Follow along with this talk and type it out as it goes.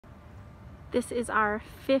This is our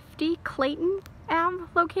 50 Clayton Ave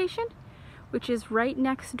location, which is right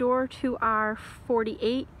next door to our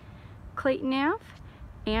 48 Clayton Ave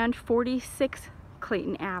and 46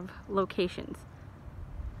 Clayton Ave locations.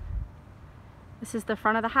 This is the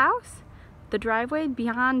front of the house. The driveway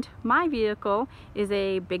beyond my vehicle is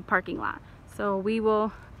a big parking lot. So we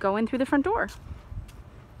will go in through the front door.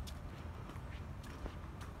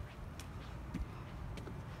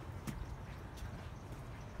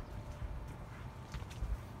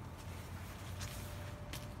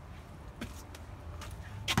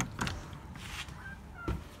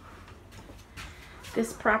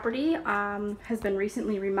 This property has been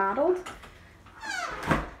recently remodeled.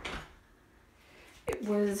 It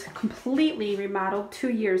was completely remodeled 2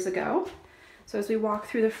 years ago. So as we walk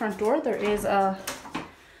through the front door, there is a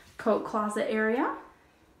coat closet area.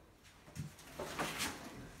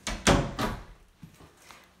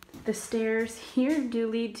 The stairs here do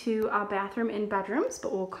lead to a bathroom and bedrooms,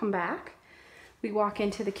 but we'll come back. We walk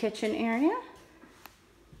into the kitchen area.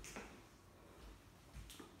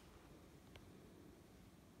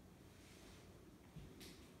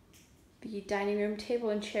 The dining room table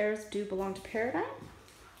and chairs do belong to Paradigm.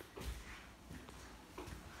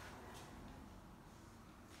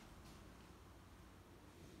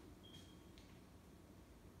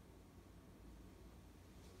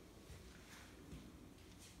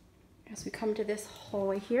 As we come to this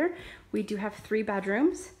hallway here, we do have 3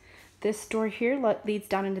 bedrooms. This door here leads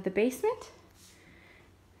down into the basement.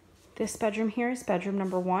 This bedroom here is bedroom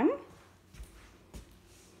number 1.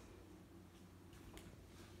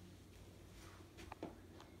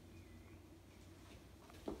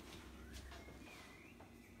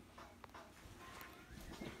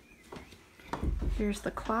 Here's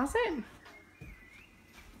the closet.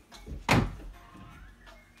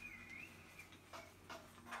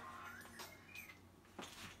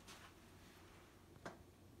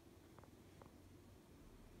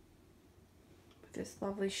 With this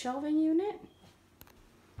lovely shelving unit.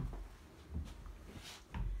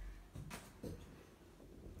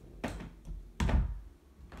 And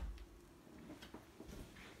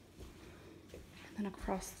then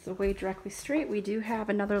across the way directly straight, we do have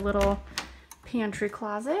another little pantry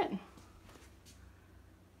closet.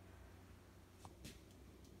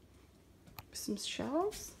 Some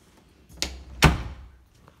shelves.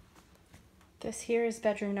 This here is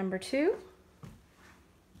bedroom number 2.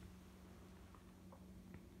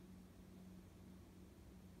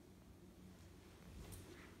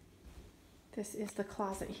 This is the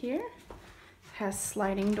closet here. It has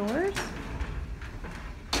sliding doors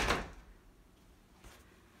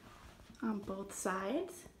on both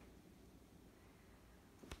sides.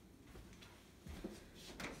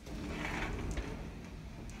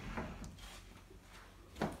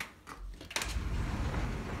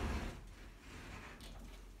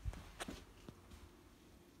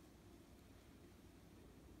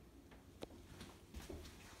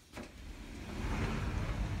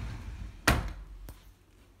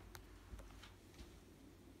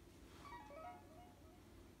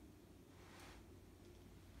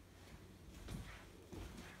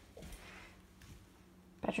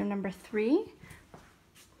 Bedroom number 3.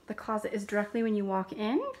 The closet is directly when you walk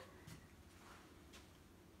in.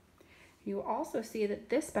 You will also see that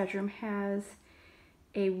this bedroom has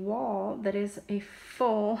a wall that is a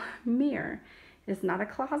full mirror. It's not a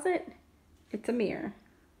closet, it's a mirror.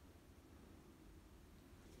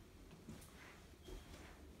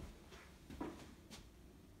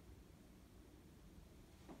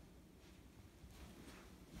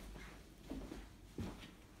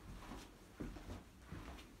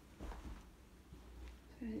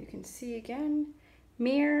 As you can see again,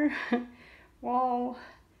 mirror, wall,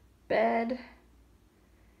 bed.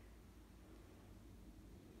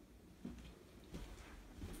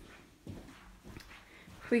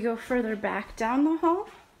 If we go further back down the hall,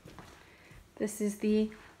 this is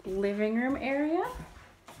the living room area.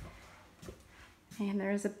 And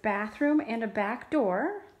there's a bathroom and a back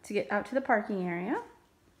door to get out to the parking area.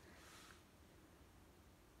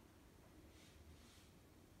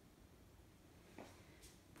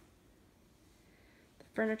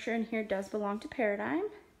 Furniture in here does belong to Paradigm.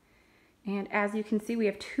 And as you can see, we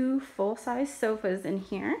have 2 full-size sofas in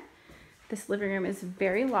here. This living room is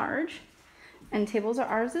very large, and tables are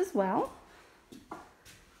ours as well.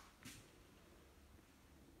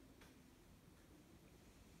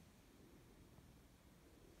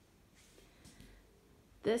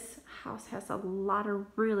 This house has a lot of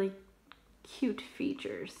really cute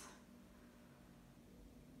features.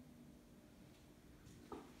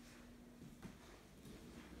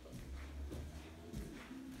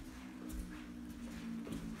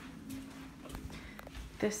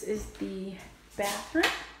 This is the bathroom,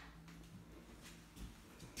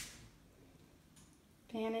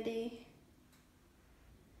 vanity,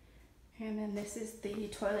 and then this is the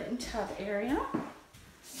toilet and tub area.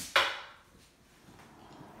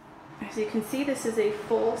 As you can see, this is a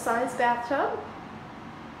full-size bathtub.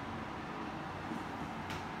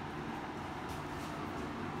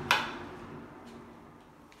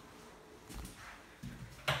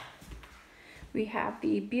 We have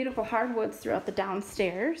the beautiful hardwoods throughout the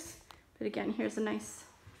downstairs. But again, here's a nice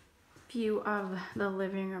view of the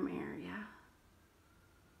living room area.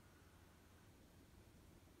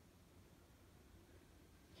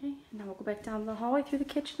 Okay, and now we'll go back down the hallway through the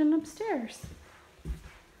kitchen and upstairs.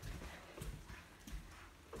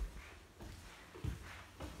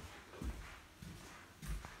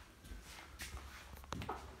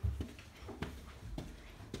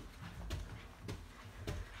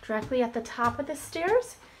 Directly at the top of the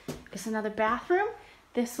stairs is another bathroom.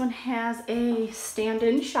 This one has a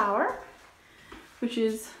stand-in shower, which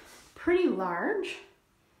is pretty large.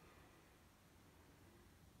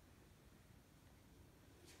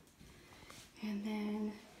 And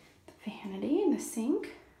then the vanity and the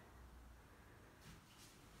sink.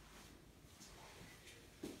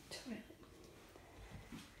 Toilet.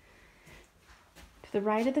 To the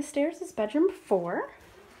right of the stairs is bedroom 4.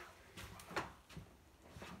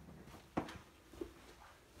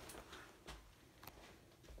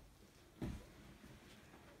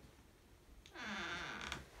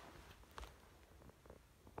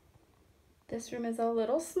 This room is a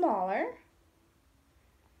little smaller,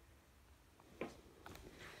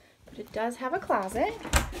 but it does have a closet.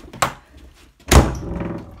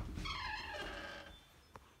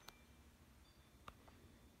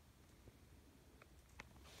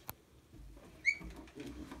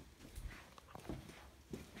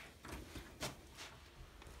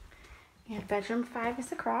 And bedroom 5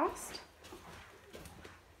 is across.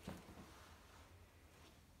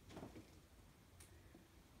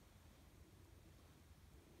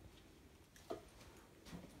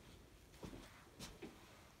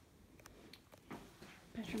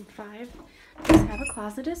 Bedroom 5 does have a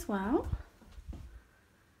closet as well.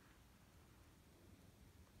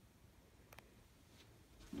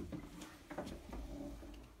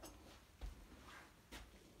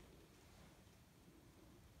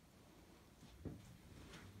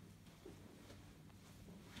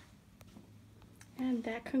 And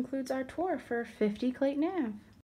that concludes our tour for 50 Clayton Ave.